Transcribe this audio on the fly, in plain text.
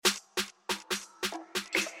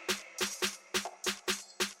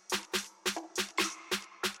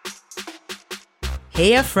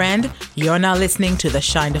Hey, friend, you're now listening to the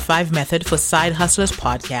Shine to 5 Method for Side Hustlers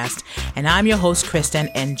podcast, and I'm your host, Kristen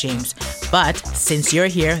N. James. But since you're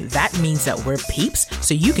here, that means that we're peeps,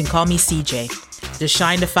 so you can call me CJ. The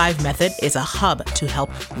Shine to 5 Method is a hub to help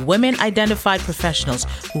women-identified professionals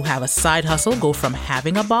who have a side hustle go from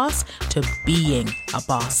having a boss to being a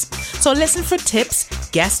boss. So listen for tips,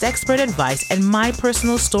 guest expert advice, and my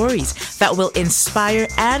personal stories that will inspire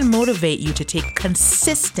and motivate you to take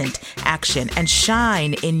consistent action and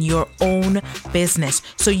shine in your own business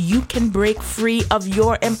so you can break free of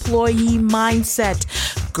your employee mindset.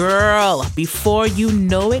 Girl, before you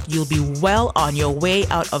know it, you'll be well on your way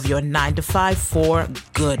out of your 9-to-5 for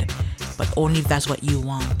good, but only if that's what you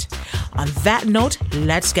want. On that note,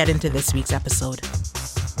 let's get into this week's episode.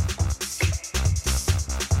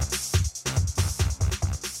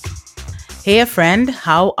 Hey, friend,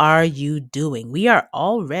 how are you doing? We are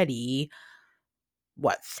already,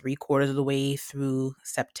 3/4 of the way through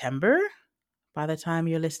September by the time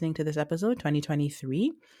you're listening to this episode,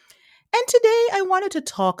 2023. And today I wanted to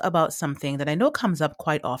talk about something that I know comes up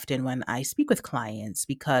quite often when I speak with clients,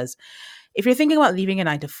 because if you're thinking about leaving a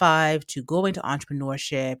 9-to-5 to go into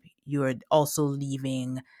entrepreneurship, you're also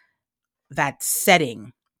leaving that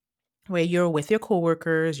setting where you're with your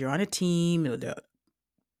coworkers, you're on a team, there are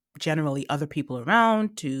generally other people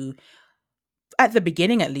around to, at the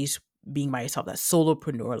beginning at least, being by yourself, that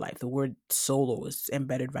solopreneur life. The word solo is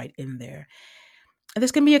embedded right in there. And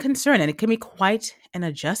this can be a concern, and it can be quite an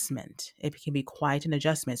adjustment.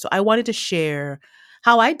 So I wanted to share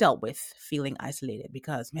how I dealt with feeling isolated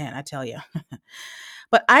because, man, I tell you.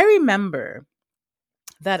 But I remember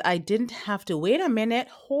that I didn't have to wait a minute.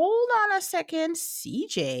 Hold on a second,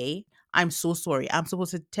 CJ. I'm so sorry. I'm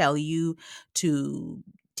supposed to tell you to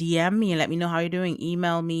DM me and let me know how you're doing.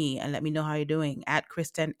 Email me and let me know how you're doing at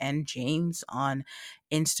Kristen N. James on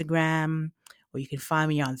Instagram. Or you can find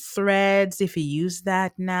me on Threads if you use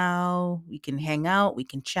that now. We can hang out, we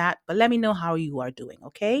can chat, but let me know how you are doing,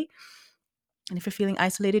 okay? And if you're feeling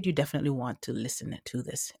isolated, you definitely want to listen to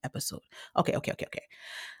this episode. Okay.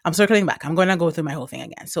 I'm circling back. I'm going to go through my whole thing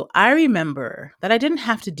again. So I remember that I didn't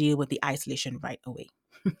have to deal with the isolation right away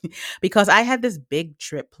because I had this big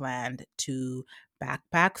trip planned to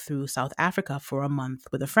backpack through South Africa for a month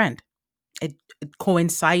with a friend. It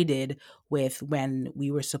coincided with when we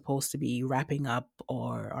were supposed to be wrapping up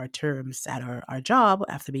our terms at our job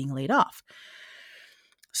after being laid off.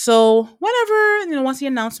 So whenever, once the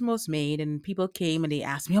announcement was made and people came and they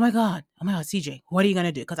asked me, oh my God, CJ, what are you going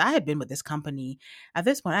to do? Because I had been with this company. At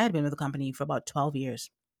this point, I had been with the company for about 12 years.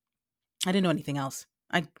 I didn't know anything else.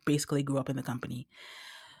 I basically grew up in the company.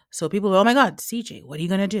 So people were, oh my God, CJ, what are you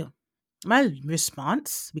going to do? My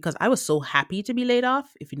response, because I was so happy to be laid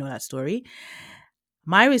off, if you know that story,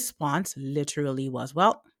 my response literally was,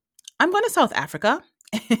 well, I'm going to South Africa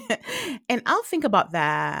and I'll think about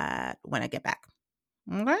that when I get back.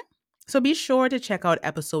 Okay? So be sure to check out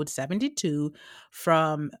episode 72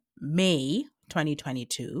 from May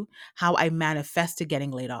 2022, how I manifested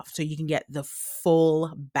getting laid off. So you can get the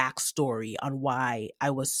full backstory on why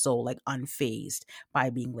I was so unfazed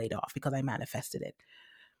by being laid off because I manifested it.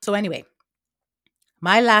 So anyway,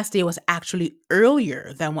 my last day was actually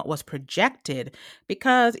earlier than what was projected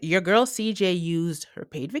because your girl CJ used her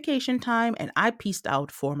paid vacation time and I pieced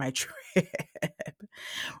out for my trip.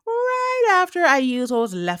 Right after I used what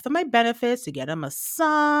was left of my benefits to get a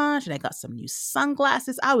massage and I got some new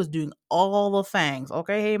sunglasses. I was doing all the things.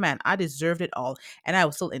 Okay, hey man, I deserved it all and I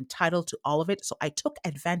was still entitled to all of it. So I took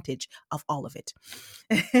advantage of all of it.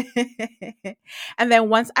 And then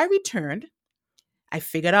once I returned, I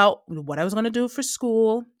figured out what I was going to do for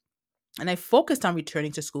school, and I focused on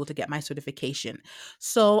returning to school to get my certification.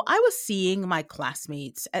 So I was seeing my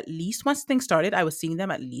classmates at least once things started. I was seeing them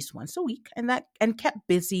at least once a week, and kept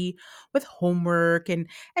busy with homework and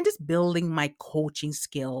just building my coaching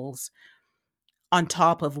skills on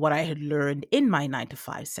top of what I had learned in my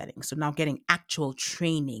 9-to-5 setting. So now getting actual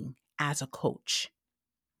training as a coach.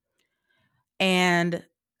 And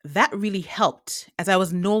that really helped as I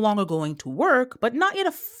was no longer going to work, but not yet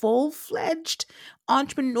a full-fledged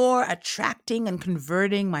entrepreneur attracting and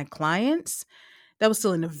converting my clients. That was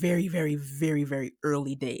still in the very, very, very, very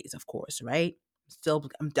early days, of course, right?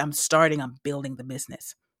 I'm building the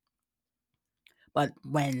business. But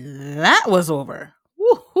when that was over,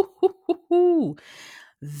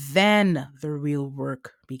 then the real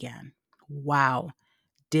work began. Wow.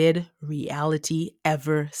 Did reality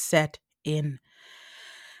ever set in?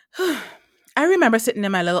 I remember sitting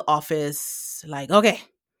in my little office like, okay,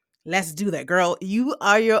 let's do that, girl. You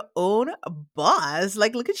are your own boss.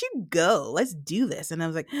 Look at you go. Let's do this. And I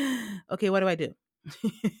was like, okay, what do I do?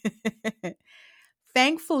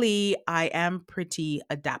 Thankfully, I am pretty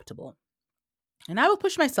adaptable and I will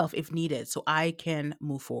push myself if needed so I can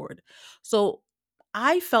move forward. So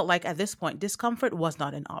I felt like at this point, discomfort was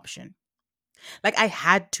not an option. Like I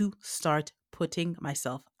had to start putting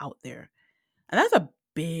myself out there. And that's a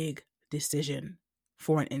big decision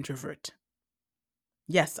for an introvert.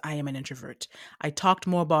 Yes, I am an introvert. I talked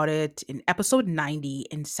more about it in episode 90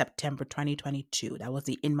 in September 2022. That was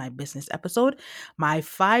the In My Business episode. My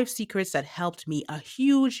 5 secrets that helped me, a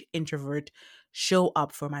huge introvert, show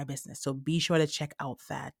up for my business. So be sure to check out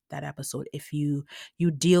that episode if you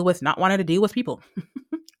deal with not wanting to deal with people.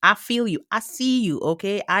 I feel you. I see you,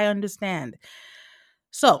 okay? I understand.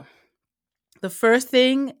 So, the first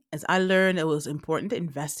thing is I learned it was important to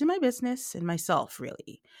invest in my business and myself,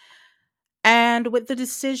 really. And with the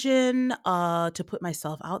decision to put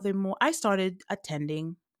myself out there more, I started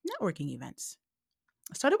attending networking events.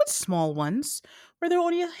 I started with small ones where there were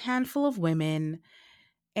only a handful of women,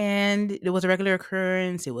 and it was a regular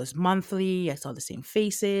occurrence. It was monthly. I saw the same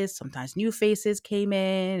faces. Sometimes new faces came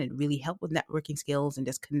in and really helped with networking skills and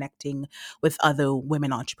just connecting with other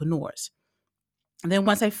women entrepreneurs. And then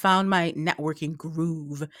once I found my networking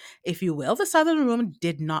groove, if you will, the southern room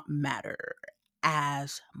did not matter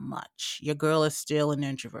as much. Your girl is still an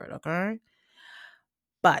introvert, okay?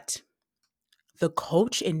 But the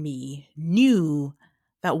coach in me knew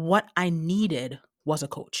that what I needed was a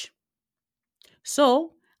coach.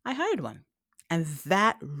 So I hired one. And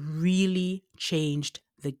that really changed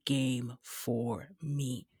the game for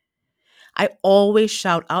me. I always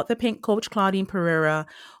shout out the pink coach, Claudine Pereira,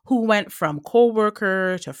 who went from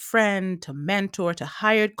co-worker to friend to mentor to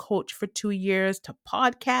hired coach for 2 years to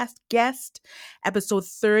podcast guest, episode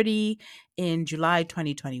 30 in July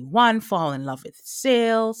 2021, Fall in Love with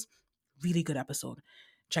Sales. Really good episode.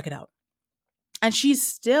 Check it out. And she's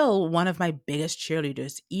still one of my biggest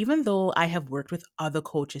cheerleaders, even though I have worked with other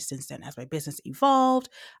coaches since then. As my business evolved,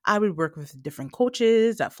 I would work with different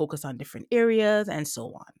coaches that focus on different areas and so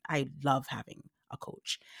on. I love having a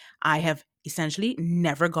coach. I have essentially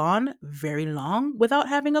never gone very long without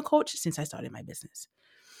having a coach since I started my business.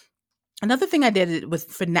 Another thing I did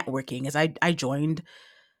with for networking is I joined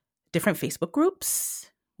different Facebook groups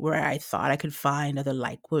where I thought I could find other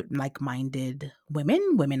like-minded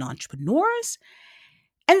women entrepreneurs,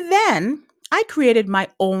 and then I created my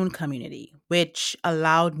own community, which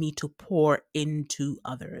allowed me to pour into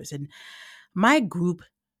others. And my group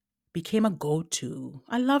became a go to.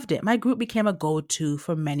 I loved it. My group became a go to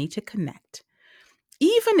for many to connect,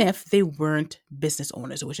 even if they weren't business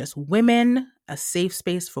owners. It was just women, a safe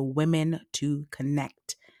space for women to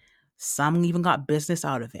connect. Some even got business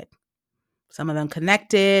out of it. Some of them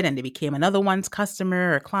connected and they became another one's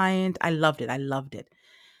customer or client. I loved it. I loved it.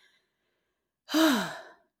 It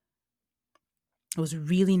was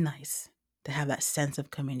really nice to have that sense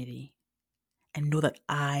of community and know that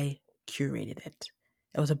I curated it.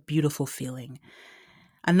 It was a beautiful feeling.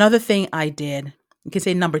 Another thing I did, you can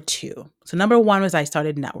say number two. So number one was I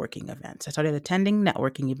started networking events. I started attending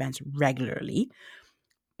networking events regularly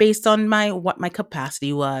based on what my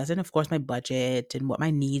capacity was and of course my budget and what my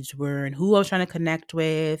needs were and who I was trying to connect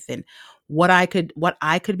with and what I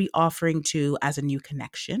could be offering to as a new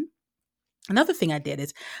connection. Another thing I did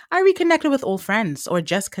is I reconnected with old friends or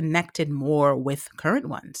just connected more with current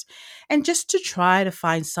ones. And just to try to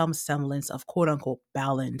find some semblance of quote unquote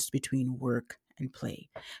balance between work and play.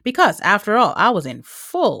 Because after all, I was in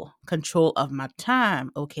full control of my time,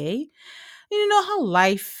 okay? You know how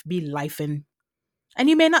life be lifing. And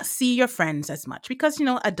you may not see your friends as much because,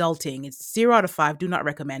 adulting, it's 0 out of 5, do not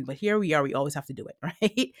recommend. But here we are, we always have to do it,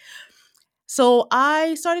 right? So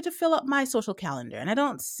I started to fill up my social calendar. And I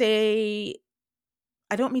don't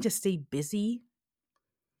mean to stay busy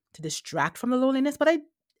to distract from the loneliness, but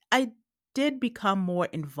I did become more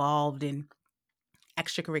involved in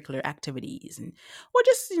extracurricular activities and or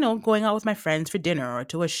just, going out with my friends for dinner or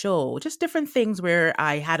to a show, just different things where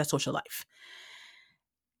I had a social life.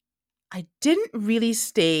 I didn't really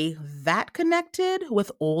stay that connected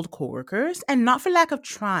with old coworkers, and not for lack of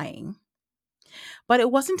trying, but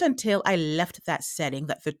it wasn't until I left that setting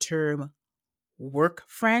that the term work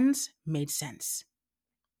friends made sense.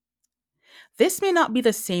 This may not be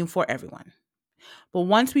the same for everyone, but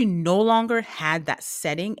once we no longer had that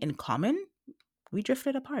setting in common, we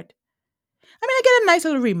drifted apart. I mean, I get a nice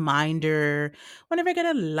little reminder whenever I get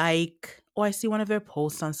a like or I see one of their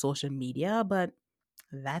posts on social media, but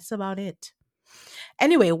that's about it.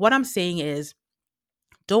 Anyway, what I'm saying is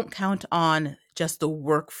don't count on just the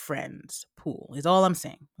work friends pool, is all I'm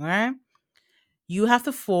saying. All right. You have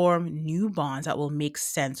to form new bonds that will make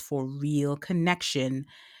sense for real connection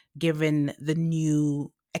given the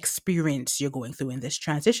new experience you're going through in this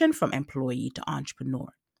transition from employee to entrepreneur.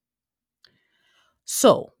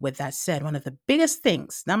 So, with that said, one of the biggest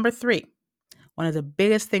things, number 3, one of the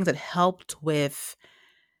biggest things that helped with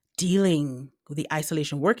dealing with the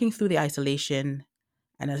isolation, working through the isolation,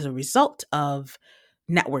 and as a result of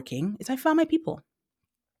networking, is I found my people.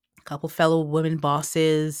 A couple fellow women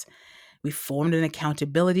bosses. We formed an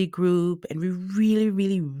accountability group, and we really,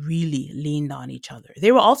 really, really leaned on each other.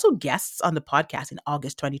 They were also guests on the podcast in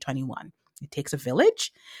August 2021. It Takes a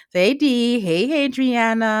Village. Hey, Dee. Hey,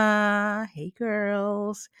 Adriana. Hey,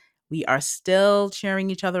 girls. We are still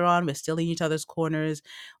cheering each other on. We're still in each other's corners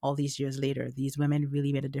all these years later. These women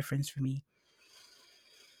really made a difference for me.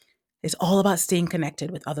 It's all about staying connected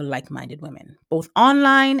with other like-minded women, both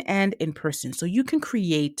online and in person, so you can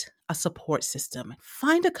create a support system.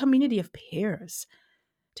 Find a community of peers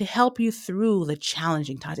to help you through the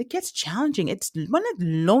challenging times. It gets challenging. It's when the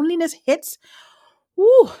loneliness hits.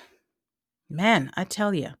 Woo, man, I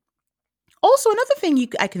tell you. Also, another thing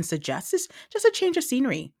I can suggest is just a change of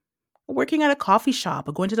scenery. Working at a coffee shop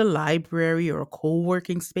or going to the library or a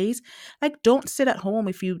co-working space. Like, don't sit at home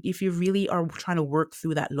if you really are trying to work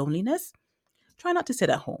through that loneliness. Try not to sit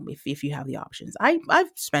at home if you have the options.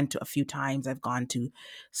 I've spent a few times. I've gone to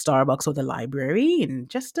Starbucks or the library and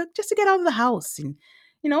just to get out of the house. And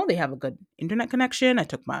they have a good internet connection. I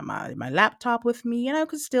took my laptop with me, and I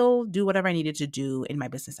could still do whatever I needed to do in my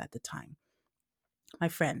business at the time. My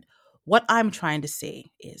friend, what I'm trying to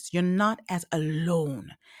say is you're not as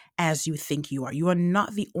alone as you think you are. You are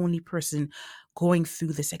not the only person going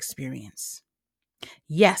through this experience.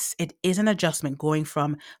 Yes, it is an adjustment going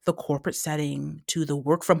from the corporate setting to the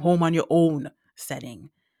work from home on your own setting.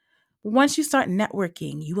 Once you start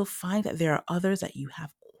networking, you will find that there are others that you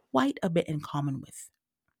have quite a bit in common with.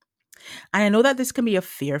 And I know that this can be a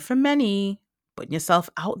fear for many, putting yourself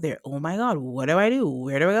out there. Oh my God, what do I do?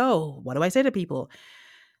 Where do I go? What do I say to people?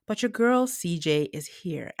 But your girl CJ is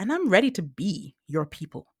here, and I'm ready to be your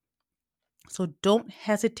people. So don't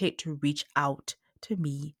hesitate to reach out to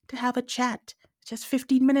me to have a chat. Just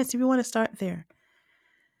 15 minutes if you want to start there.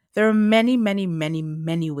 There are many, many, many,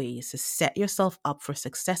 many ways to set yourself up for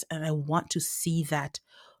success, and I want to see that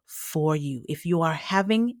for you. If you are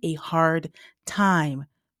having a hard time,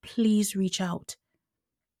 please reach out.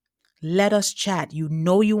 Let us chat. You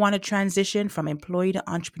want to transition from employee to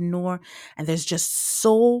entrepreneur, and there's just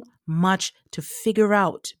so much to figure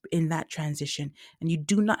out in that transition, and you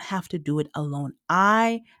do not have to do it alone.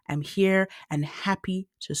 I am here and happy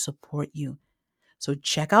to support you. So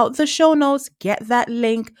check out the show notes, get that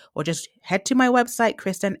link, or just head to my website,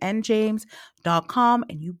 KristenNJames.com,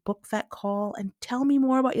 and you book that call and tell me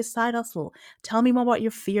more about your side hustle. Tell me more about your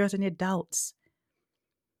fears and your doubts.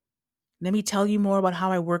 Let me tell you more about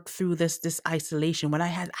how I worked through this isolation.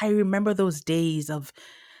 I remember those days of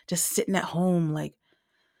just sitting at home,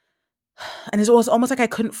 and it was almost like I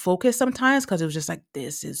couldn't focus sometimes because it was just like,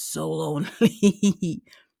 this is so lonely.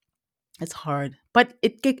 It's hard, but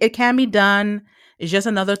it can be done. It's just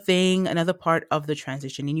another thing, another part of the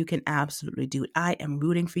transition, and you can absolutely do it. I am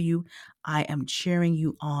rooting for you. I am cheering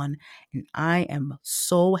you on, and I am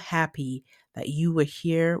so happy that you were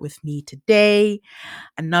here with me today.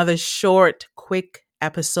 Another short, quick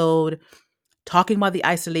episode talking about the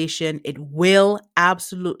isolation. It will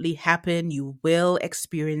absolutely happen. You will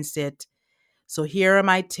experience it. So here are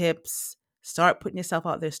my tips. Start putting yourself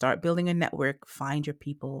out there. Start building a network. Find your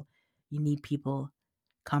people. You need people.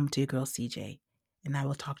 Come to your girl CJ, and I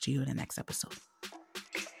will talk to you in the next episode.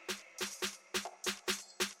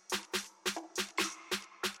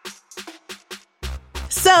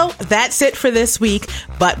 So that's it for this week.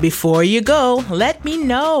 But before you go, let me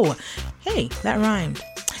know. Hey, that rhymed.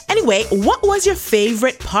 Anyway, what was your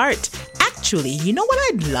favorite part? Actually, you know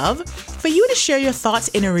what I'd love? For you to share your thoughts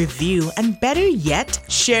in a review, and better yet,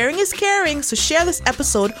 sharing is caring, so share this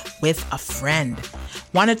episode with a friend.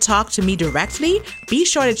 Want to talk to me directly? Be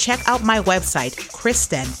sure to check out my website,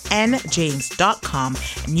 KristenNJames.com,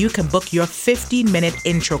 and you can book your 15-minute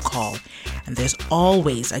intro call. And there's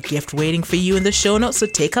always a gift waiting for you in the show notes, so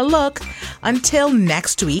take a look. Until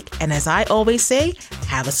next week, and as I always say,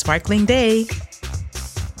 have a sparkling day.